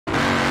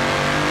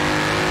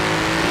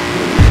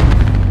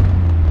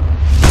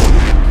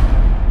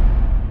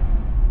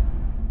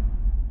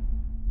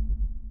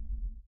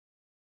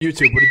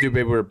YouTube, what it do,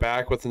 baby? We're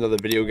back with another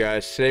video,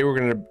 guys. Today we're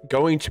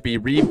going to be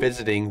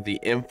revisiting the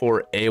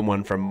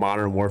M4A1 from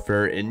Modern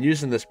Warfare and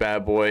using this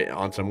bad boy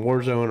on some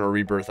Warzone or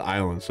Rebirth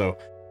Island. So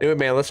anyway,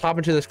 man, let's hop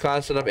into this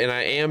class setup, and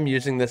I am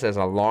using this as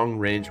a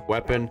long-range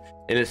weapon,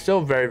 and it's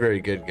still very, very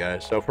good,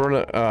 guys. So for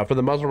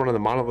the muzzle, running the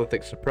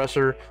monolithic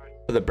suppressor,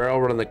 for the barrel,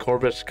 running the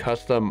Corvus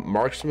custom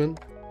marksman,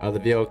 the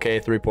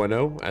VLK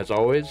 3.0, as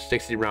always,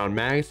 60 round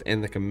mags,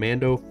 and the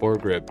Commando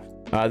foregrip.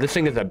 This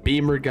thing is a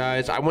beamer,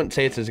 guys. I wouldn't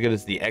say it's as good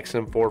as the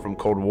XM4 from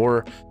Cold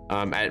War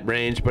at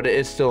range, but it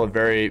is still a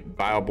very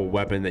viable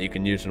weapon that you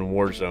can use in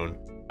Warzone.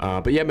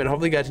 But yeah, man,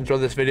 hopefully you guys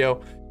enjoyed this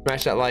video.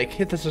 Smash that like,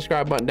 hit the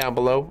subscribe button down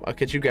below. I'll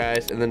catch you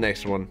guys in the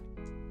next one.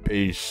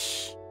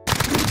 Peace.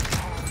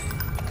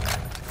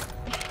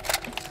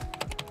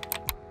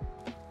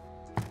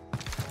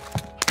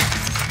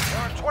 There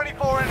are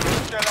 24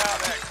 enemies still out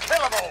there.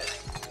 Kill them all.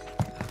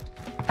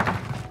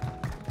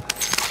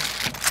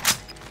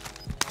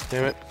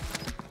 Damn it.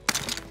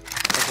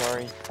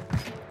 Sorry.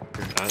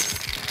 You're not.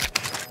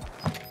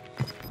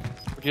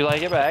 Would you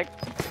like it back?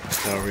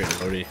 No, we're getting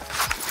loady.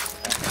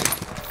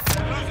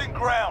 Losing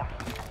ground.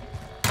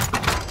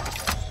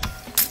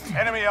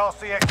 Enemy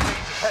RCXD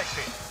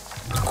detected.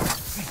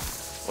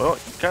 Well,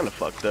 you kind of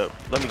fucked up.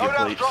 Let me get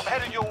Loadout plates. drop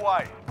headed your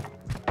way.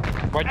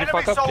 Why'd you Enemy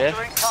fuck up, soldier Jeff?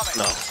 incoming.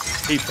 No,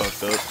 he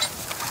fucked up.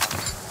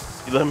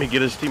 You let me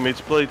get his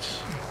teammates' plates.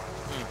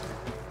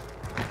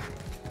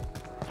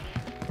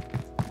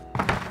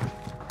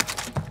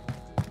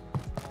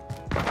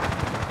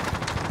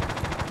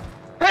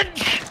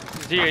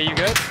 Z, are you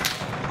good?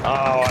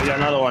 Oh, I got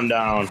another one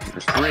down.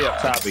 There's 3 up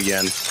top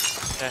again.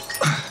 Okay.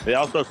 They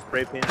also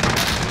spray painted the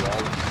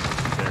walls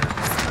there.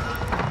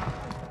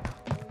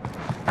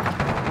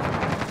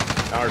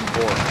 Now there's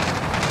 4.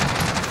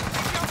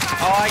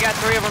 Oh, I got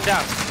 3 of them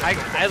down.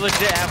 I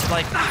legit have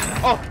like.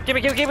 Oh, give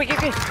me.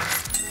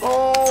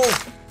 Oh!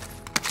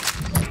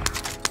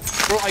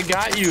 Bro, I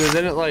got you, and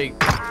then it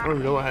like, I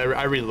don't know,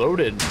 I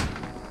reloaded.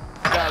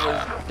 That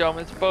was dumb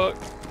as fuck.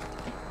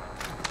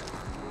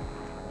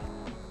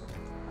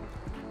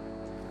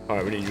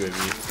 Alright, we need UAV.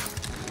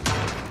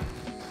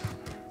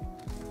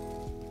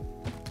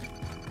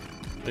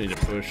 I need to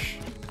push.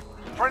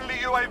 Friendly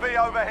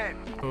UAV overhead.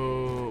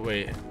 Oh,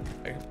 wait.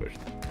 I can push.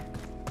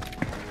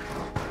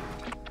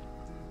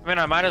 I mean,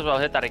 I might as well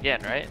hit that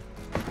again, right?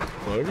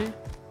 Loading?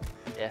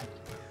 Yeah.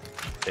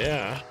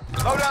 Yeah.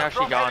 Loadout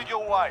Actually drop gone. headed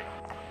your way.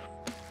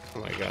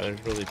 Oh my god,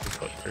 there's really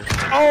people up there.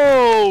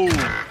 Oh!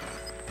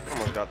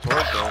 Almost got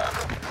torqued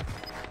though.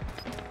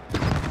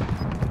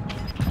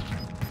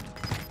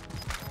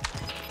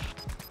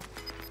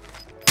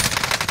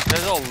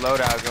 There's a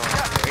loadout going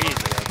crazy.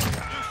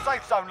 New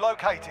safe zone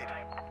located.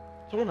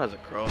 Someone has a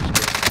cross.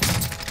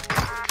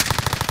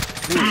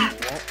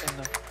 What in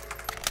the?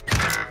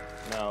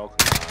 No,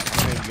 come on.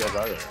 How many of you guys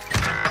are there?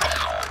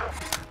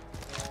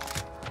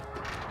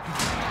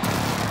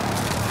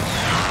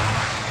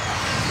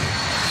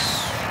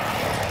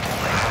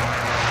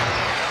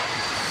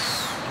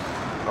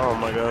 Oh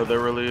my god, there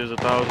really is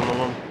 1,000 of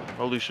them.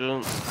 Holy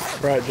shit.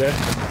 Right, Jay.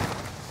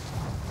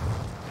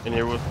 In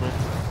here with me.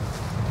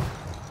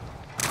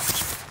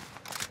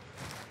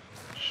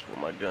 Just with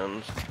my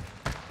guns.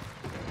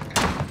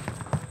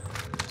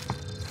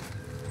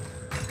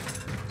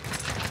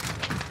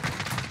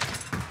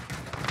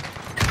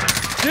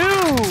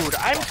 Dude,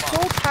 I'm so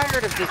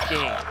tired of this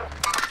game.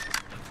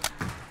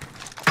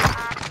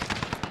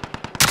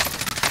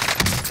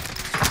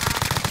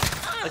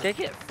 Like, I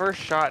get first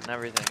shot and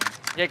everything.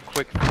 I get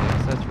quick fix,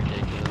 that's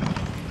ridiculous.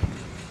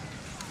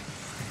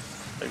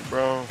 Like,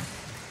 bro.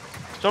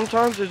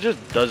 Sometimes it just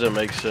doesn't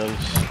make sense.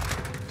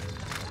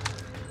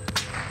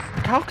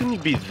 How can you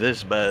be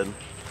this bad?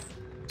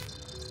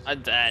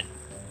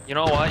 You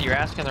know what? You're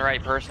asking the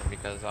right person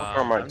because Where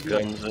are my I'm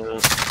doing guns in?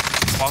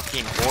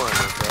 fucking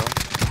horrible, bro.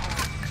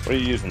 What are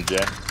you using,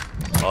 Jay?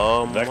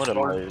 What am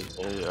I?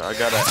 I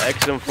got an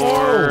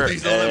XM4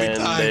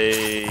 and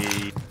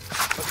a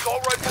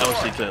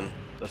LC10.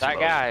 That's That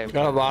about guy,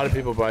 Got a lot of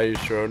people by you,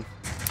 Rhode. it.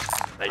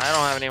 I don't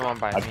have anyone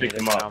by I me. picked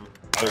him that's up. dumb.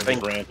 I was Thank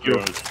just ran you. through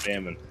and was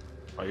spamming.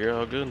 Oh, you're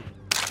all good.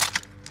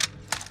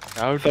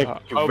 Thank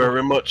Thank you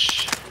very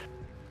much.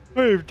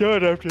 I'm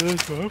done after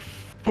this one. I'm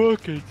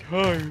fucking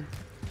tired.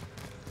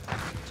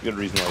 It's a good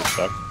reason why I was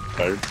stuck.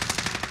 Tired.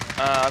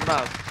 I'm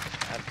not.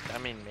 I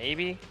mean,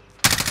 maybe.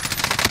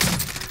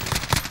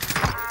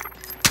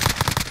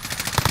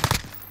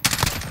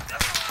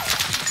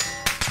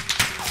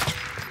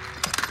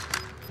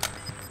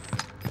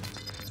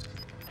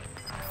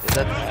 Is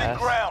that Losing ass?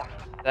 ground.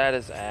 That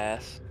is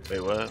ass.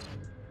 Wait, what?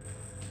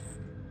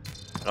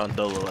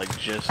 Gondola like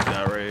just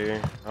got right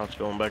here. Now it's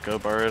going back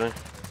up already.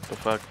 The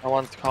fuck? No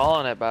one's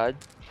calling it, bud.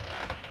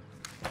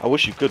 I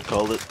wish you could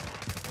call it.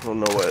 I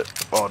don't know what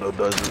auto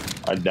does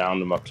it. I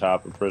downed him up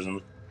top in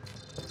prison.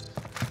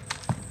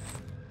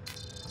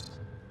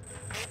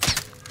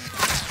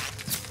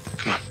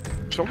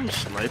 Someone's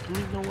sniping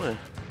me? No way.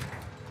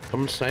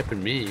 Someone's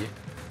sniping me.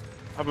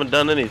 I haven't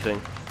done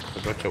anything. A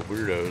bunch of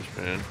weirdos,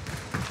 man.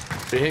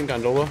 Are you hitting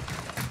gondola?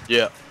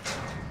 Yeah.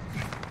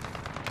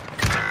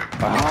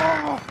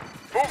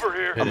 Over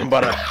here. I'm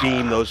about to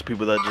beam those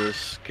people that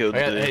just killed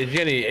Hey, the did you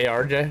get any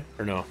ARJ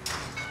or no?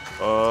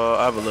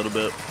 I have a little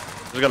bit.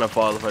 It's gonna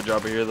fall if I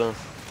drop it here though.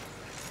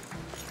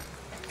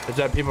 Is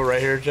that people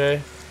right here,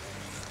 Jay?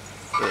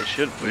 Yeah, it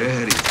should be.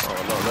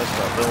 Oh no, that's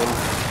not them.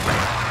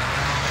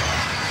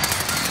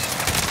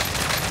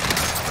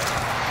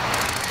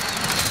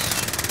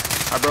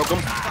 I broke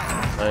him.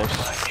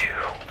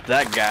 Nice.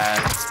 That guy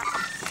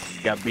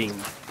got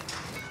beamed.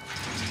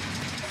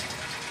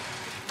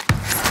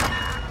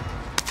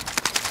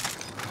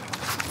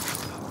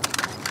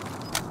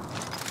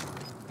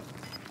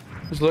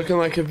 It's looking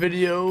like a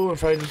video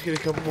if I just get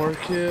a couple more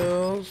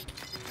kills.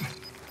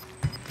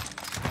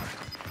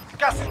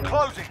 Gas is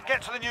closing.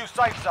 Get to the new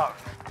safe zone.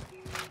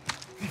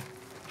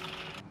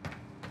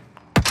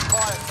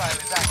 Fire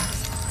sale is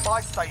active. Buy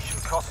station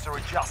costs are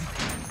adjusted.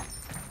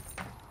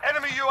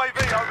 Enemy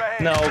UAV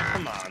overhead. No,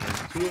 come on.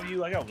 There's two of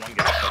you. I got one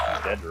guy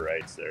fucking dead to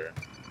rights there.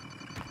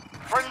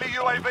 Friendly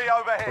UAV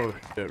overhead. Oh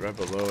shit, right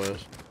below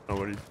us. Oh,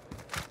 what are you...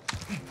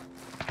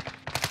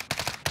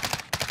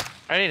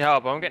 I need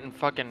help. I'm getting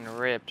fucking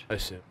ripped. I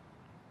see.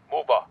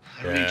 Mova.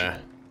 Yeah.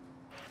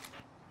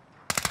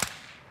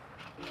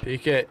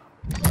 Peek it.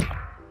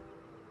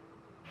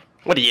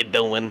 What are you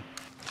doing?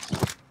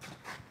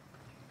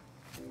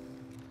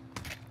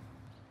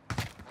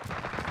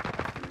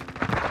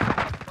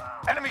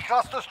 Enemy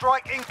cluster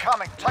strike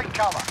incoming. Take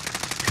cover.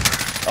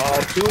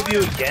 Oh, two of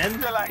you again?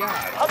 Still active.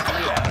 God,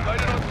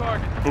 Sighted on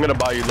target. I'm gonna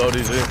buy you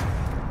loadies here.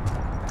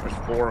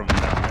 there's four of them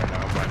down there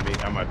now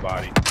on my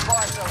body.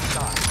 Fire cell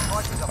start.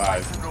 Prices are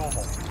back to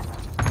normal.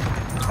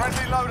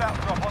 Friendly loadout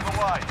drop on the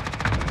way.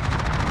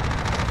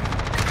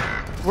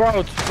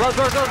 Rhodes.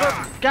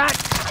 God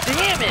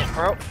damn it,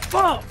 bro.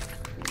 Fuck.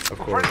 Of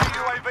course. Friendly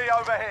UAV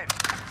overhead.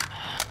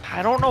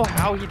 I don't know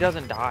how he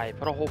doesn't die.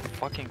 Put a whole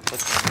fucking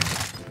clip in.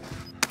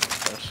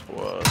 That's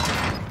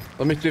what.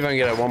 Let me see if I can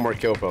get one more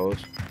kill,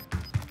 fellas.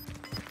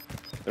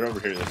 They're over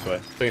here this way.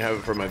 So you can have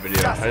it for my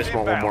video. I just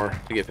want one more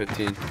to get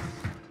 15.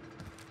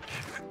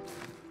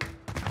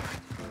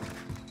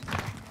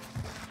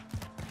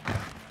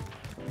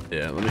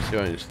 Yeah, let me see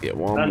if I can just get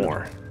one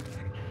more.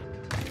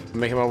 I'm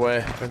making my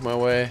way. Make my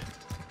way.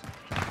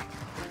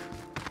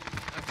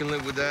 I can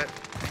live with that.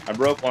 I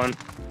broke one.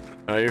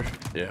 Oh, you're...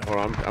 Yeah, hold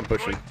on. I'm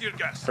pushing.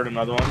 Heard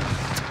another one.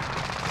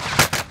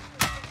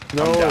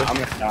 No. I'm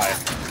gonna die.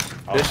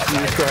 Oh, Just I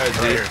died. go ahead,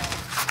 Right Z. here.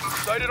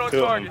 Sighted on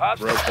Two of target. them.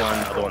 Broke one.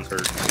 Other one's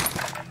hurt.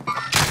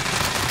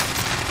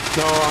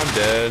 No, I'm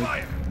dead.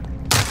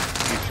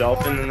 You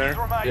selfing in there?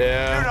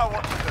 Yeah. You know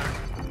what to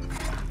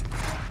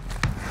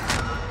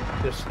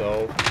do. Just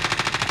so.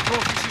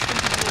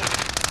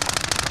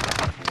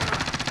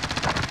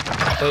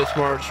 Play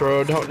smart,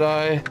 Rhode. Don't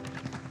die.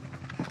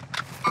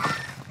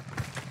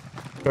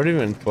 Are they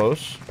even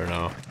close or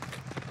no?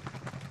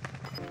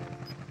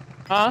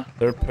 Huh?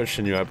 They're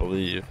pushing you, I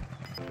believe.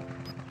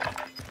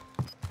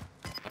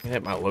 I can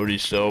hit my loadie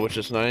still, which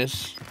is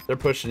nice. They're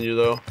pushing you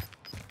though.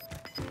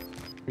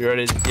 You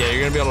ready? Yeah,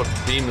 you're gonna be able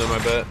to beam them, I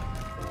bet.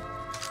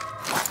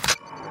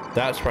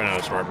 That's probably not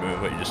a smart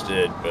move, what you just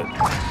did, but.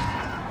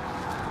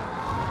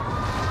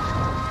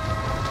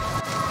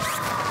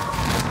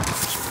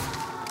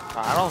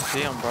 I don't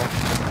see him, bro.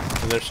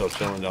 And they're still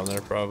chilling down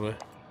there, probably.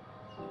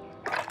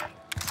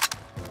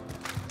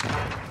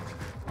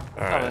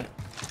 Alright.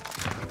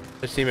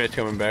 His teammate's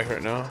coming back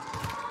right now.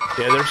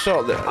 Yeah, they're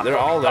still there. They're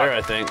all there,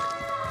 I think.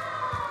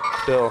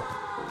 Still.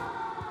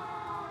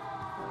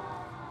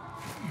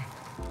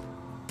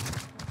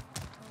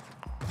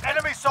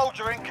 Enemy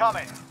soldier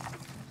incoming.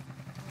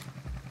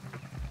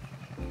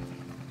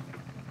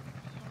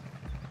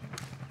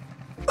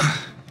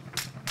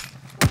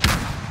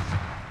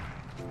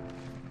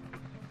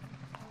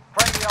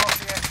 Friendly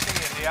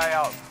RCXT in the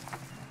AO.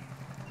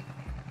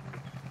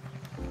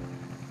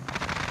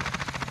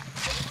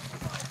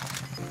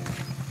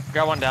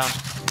 Got one down.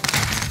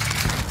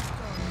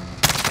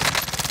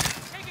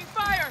 Taking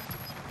fire!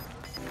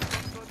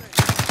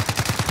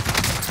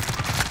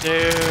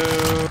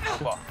 Dude.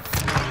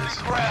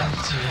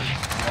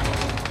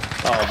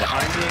 Oh,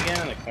 behind me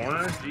again in the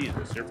corner?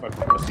 Jesus, you're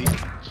fucking pussy.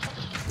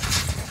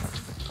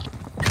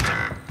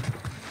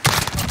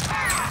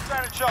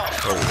 Stand a chance.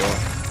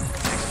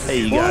 Hey,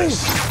 you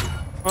guys.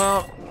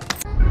 Well,